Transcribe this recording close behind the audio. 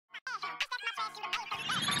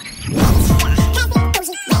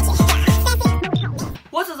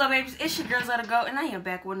babies, it's your girls Let Her Go, and I am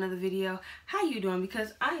back with another video. How you doing?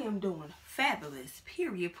 Because I am doing fabulous,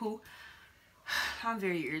 period, poo. I'm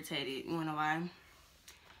very irritated, you know why?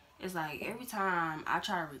 It's like every time I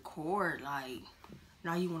try to record, like,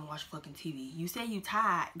 now you want to watch fucking TV. You say you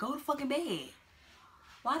tired, go to fucking bed.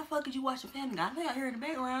 Why the fuck did you watch the Family Guy? I know y'all hear in the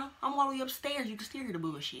background. I'm all the way upstairs, you can still hear the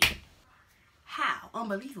bullshit. How?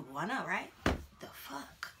 Unbelievable, I know, right? The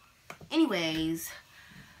fuck? Anyways,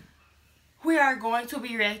 we are going to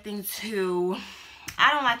be reacting to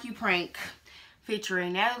I Don't Like You Prank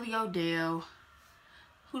featuring Natalie Odell.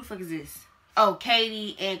 Who the fuck is this? Oh,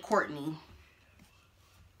 Khadi and Courtney.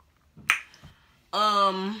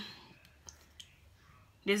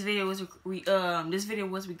 This video was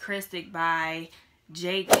requested by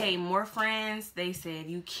JK More Friends. They said,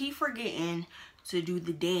 you keep forgetting to do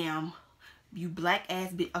the damn you black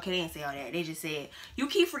ass bitch. Okay, they didn't say all that. They just said, you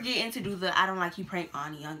keep forgetting to do the I Don't Like You Prank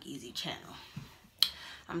on the Young Easy channel.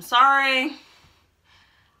 I'm sorry.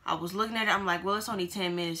 I was looking at it. I'm like, well, it's only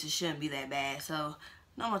 10 minutes. It shouldn't be that bad. So,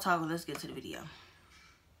 no more talking. Let's get to the video.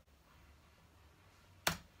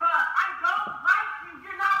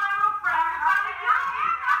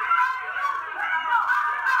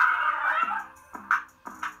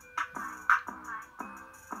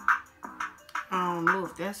 I don't know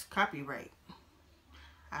if that's copyright.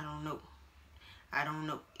 I don't know. I don't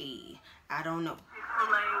know. I don't know.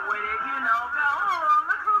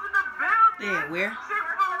 Yeah, where?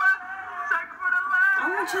 I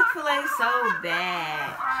want Chick-fil-A so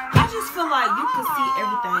bad. I just feel like you can see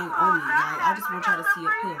everything on me. Like, I just want y'all to see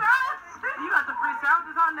up here. You got the free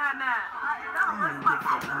sandwiches on that now. I don't even get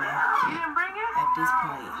fucking mad. You didn't bring it? At this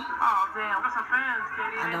point. Oh, damn. What's some fans,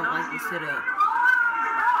 Katie? I don't like to sit up.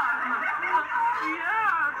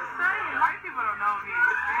 Yeah, just saying. White people don't know me.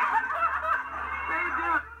 They do.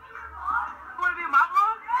 You want to be in my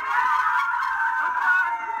vlog?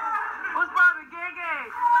 What's poppin', gang gang?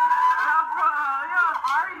 How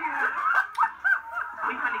are you?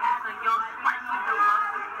 We finna get some young spicy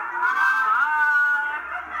deluxe.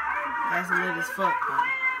 That's lit as fuck, though.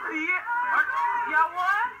 Yeah. Y'all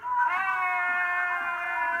what?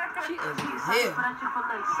 Hey. She ugly as hell.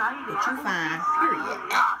 But you fine, period.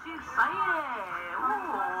 She's excited.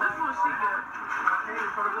 That's what she got.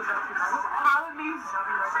 Polynesian.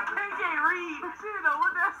 She can't read. She didn't know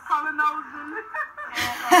what that's Polynesian.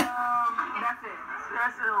 That's it.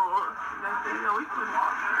 That's it. You know, we put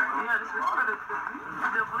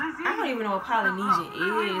I don't even know what Polynesian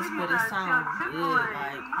is, but it sounds good.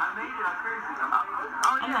 Like,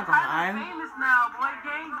 I'm not gonna lie. Famous now, boy.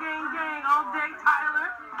 Gang, gang, gang. All day,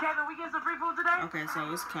 Tyler. Kevin, we get some free food today? Okay,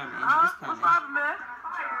 so it's coming. It's What's coming. poppin', man?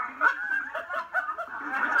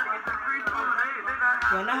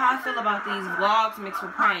 Y'all know how I feel about these vlogs mixed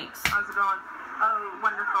with pranks. How's it going? Oh,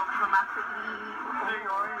 wonderful. Dramatically. There you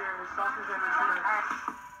are. Your sausage and your sugar.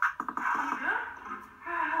 You good? I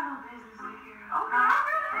have no business in here. Okay.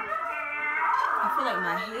 I feel like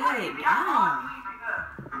my head down.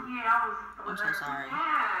 Yeah, I'm so sorry.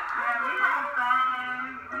 Yeah, we had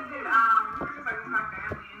fun. We did, just like with my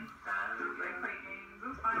family and stuff. Like, play games.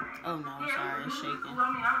 It was fun. Oh no, I'm sorry, it's shaking.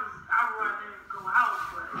 I mean, I would rather go out,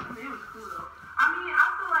 but it was cool though. I mean, I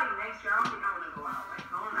feel like next year, I don't think I'm gonna go out. Like,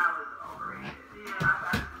 going out is overrated.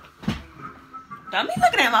 Yeah, Don't be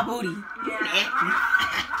looking at my booty. You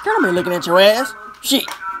nasty. Girl, I'm looking at your ass. Shit.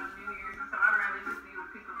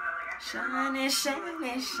 Shiny,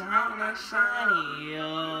 shiny, shiny, shiny.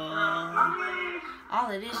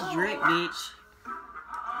 All of this drip, bitch.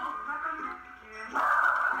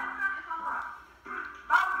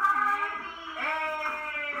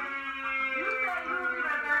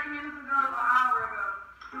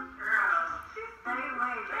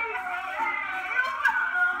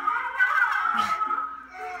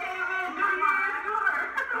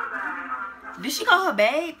 Did she call her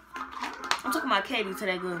babe? I'm talking about Khadi to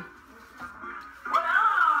that girl.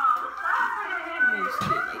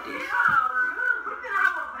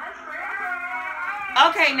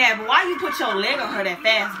 Okay, now, but why you put your leg on her that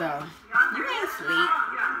fast, though? You ain't sleep.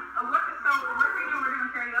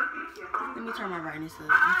 Let me turn my brightness up.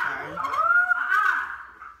 I'm sorry.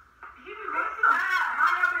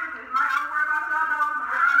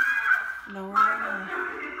 No worries.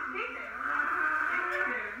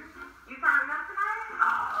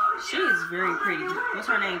 She is very pretty. What's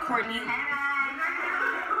her name? Courtney?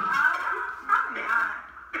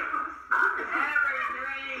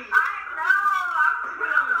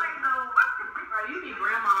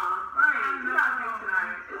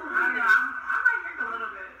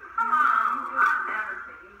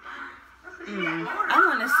 I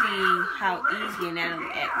want to see how easy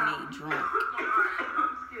Natalie act when they drunk.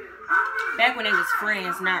 Back when they was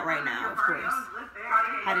friends, not right now, of course.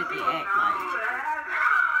 How did they act like?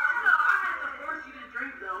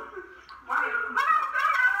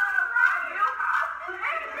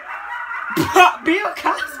 Bill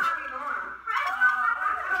Cosby.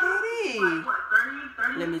 Khadi.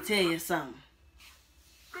 Let me tell you something.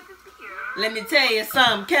 Let me tell you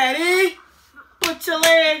something, Khadi. Put your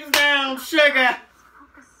legs down, sugar.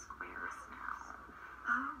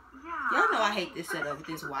 Y'all know I hate this setup with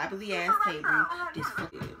this wobbly ass table. This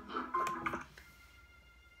food.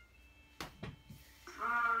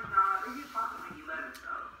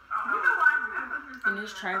 And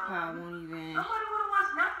this tripod won't even. Nobody wanna watch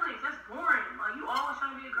Netflix. That's boring. Like you always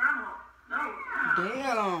trying to be a grandma. No.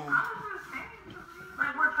 Damn.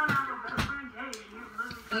 Like we're trying to have a best friend day. You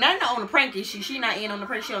literally. Not on the prank, is she? She not in on the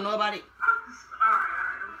prank. She don't know about it.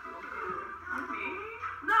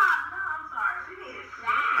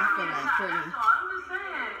 I feel like Courtney.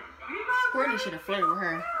 Courtney should have flirted with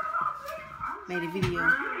her. Made a video.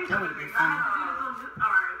 That would have been funny.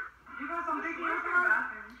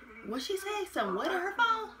 What she say? Some what on her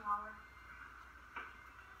phone?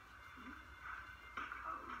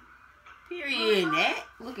 Period. That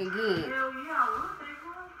looking good. Hell yeah, we'll take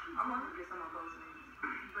one. I'm gonna get someone close to me.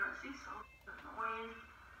 But she's so annoying.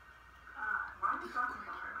 God, why are we talking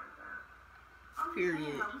about her like that?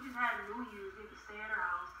 Period. We just had New Year's. We could stay at her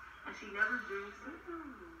house, and she never drinks.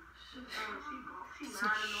 She mad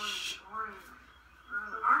annoying and boring.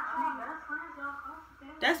 Aren't we best friends? Y'all close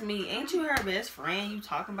together? That's me. Ain't you her best friend? You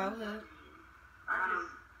talking about her?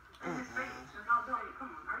 It's his face. That's all I'm telling you.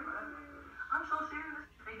 Come on, right? I'm so serious.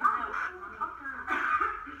 They don't know. Talk to her.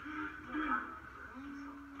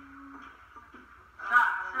 Shot.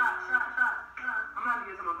 I'm gonna have to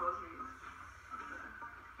get someone close to me.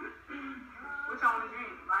 What y'all want to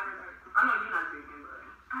drink? Light or dark? I know you're not drinking, but.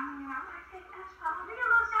 I might take that shot. We get a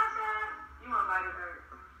little shot. You want light or dark?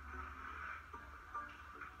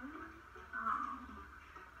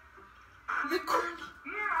 The Courtney.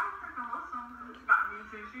 Yeah, I'm freaking love something. Got me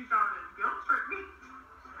too. She's trying to guilt trip me.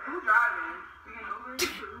 Who's driving? We can Uber.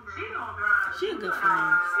 She gonna drive. She a good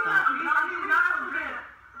friend. Stop.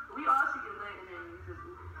 We all should get lit and then we just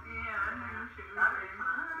Uber. Yeah, I know. She's trying to make me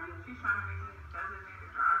designated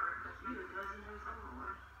driver. She's a designated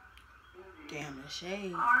someone. Damn, the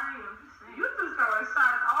shade. Alright, I'm just saying. You just throw a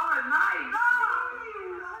shot all night. No,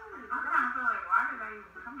 I kind of feel like, why did I even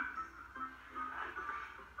come?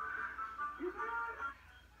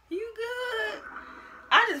 You good?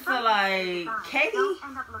 I just feel like Khadi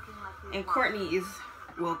and Courtney is,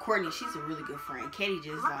 well, Courtney, she's a really good friend. Khadi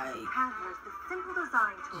just like,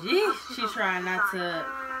 yeah, she's trying not to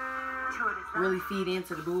really feed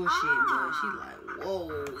into the bullshit, but she's like,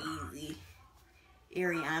 whoa, easy.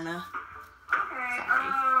 Ariana. Okay,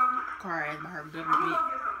 Car ass by her double I'm bit.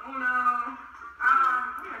 gonna get some Uno.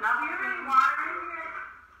 Now do you have any water in here?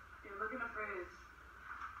 Yeah, look in the fridge.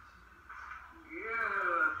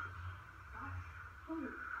 Yeah.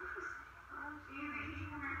 Easy, can you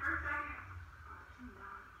come here for a second?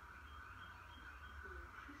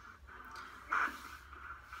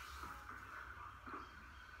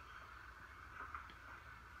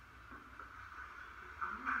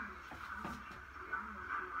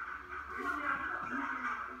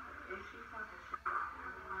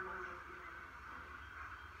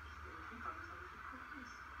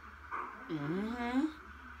 Mm-hmm.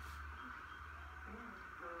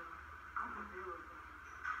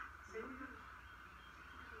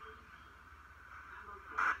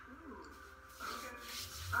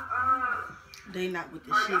 They not with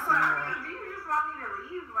the shits anymore. Do you just want me to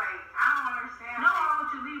leave? Like, I don't understand. No, I don't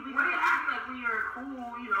want you to leave. We can act like we are cool,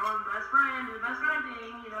 you know, and best friend, do the best friend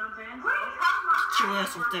thing, you know what I'm saying? What are you talking about? Chill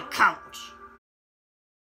ass with the couch.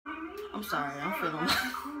 What do you mean? I'm sorry, I'm feeling like. Be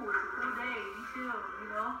cool. It's a cool day. Be chill, you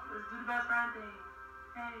know? Let's do the best friend thing.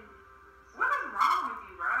 Hey. What is wrong with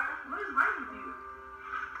you, bro? What is wrong with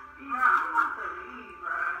you? Bro, I'm about to leave,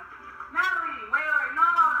 bro. Natalie, wait, no,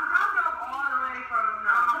 because I drove all the way from,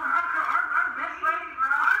 our best friend,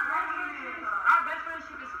 our best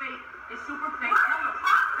friendship is fake. It's super fake. Tell them.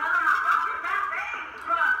 You're that fake.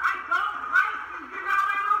 Bro, I don't like you. You're not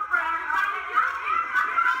my real friend. I'm trying to kill you. Look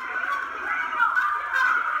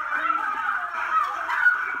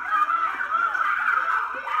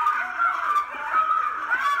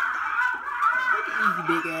at Easy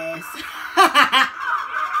big ass.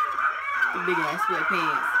 The big ass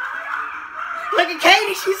sweatpants. Look at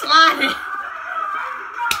Khadi, she's sliding.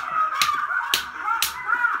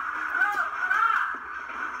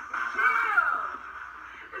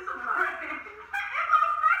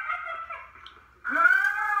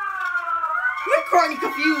 Look, Courtney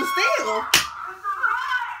confused still.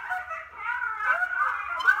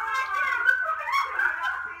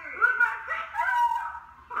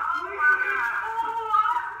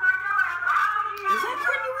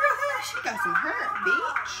 got some hair,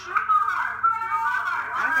 bitch.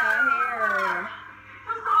 I got hair.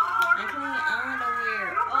 And clean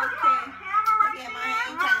underwear. Okay. Look at my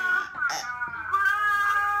hand time.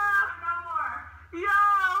 Yo,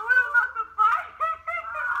 we about to fight.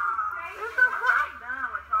 It's a fight.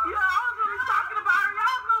 Yo, I was really talking about her.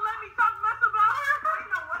 Y'all was gonna let me talk mess about her? I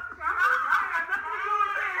know what to do. I got nothing to do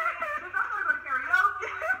with it. I'm gonna go to karaoke.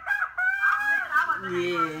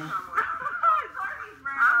 Yeah.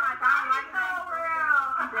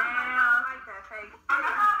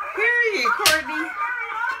 Period, Courtney.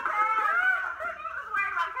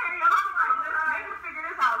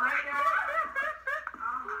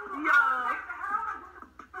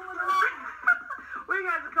 We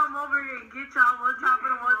got to come over here and get y'all one time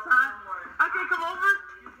at one time. I can't come over.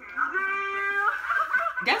 Damn.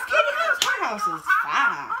 That's Katie house. Her house is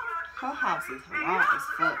fire. Her house is raw as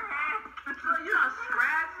fuck. You done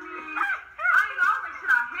scratched me. I know, like,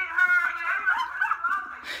 should I hit her?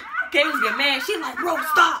 Katie was getting mad. She like, bro,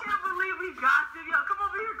 stop. I can't believe we got you. Yo, come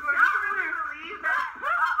over here, Courtney. Come over here. Believe that?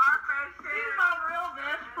 Our friendship. She's my real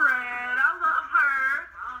best friend. I love her.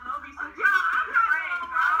 I don't know. Be some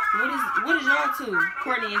What is y'all two?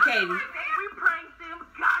 Courtney and Katie. We pranked them.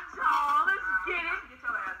 Got y'all. Let's get it. Get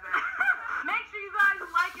your ass back. Make sure you guys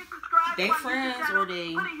like and subscribe. They friends or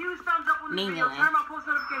they put a huge thumbs up on the video. Turn my post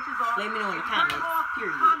notifications on. Let me know in the comments.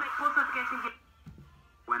 Period. Comment, post notifications.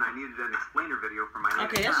 When I needed an explainer video for my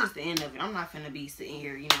Okay, that's just the end of it. I'm not finna be sitting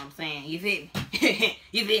here, you know what I'm saying? You feel me?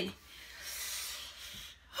 You feel me?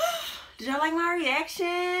 Did y'all like my reaction?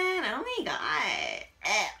 Oh my god.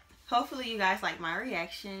 Hopefully you guys like my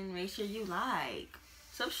reaction. Make sure you like,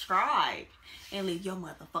 subscribe, and leave your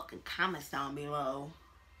motherfucking comments down below.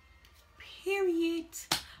 Period.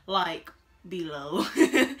 Like below.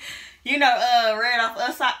 You know, Red Off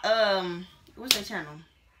Outside, what's that channel?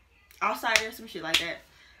 Outsider or some shit like that.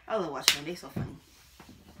 I love watching them. They so funny.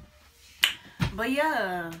 But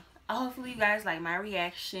yeah, hopefully you guys like my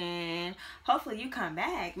reaction. Hopefully you come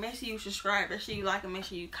back. Make sure you subscribe. Make sure you like and make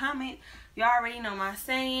sure you comment. You already know my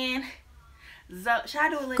saying. So, should I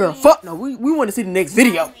do a little Girl, dance? fuck no. We want to see the next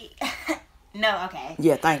video. No, okay.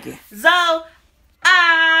 Yeah, thank you. So,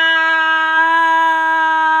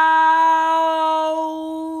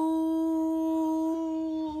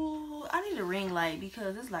 I need a ring light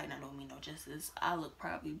because this light not doing me no justice. I look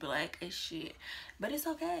probably black as shit, but it's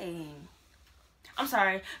okay. I'm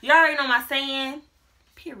sorry. You already know my saying.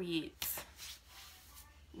 Period.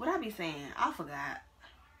 What I be saying? I forgot.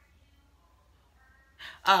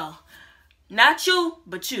 Oh, not you,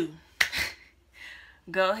 but you.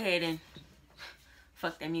 Go ahead and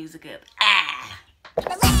fuck that music up. Ah.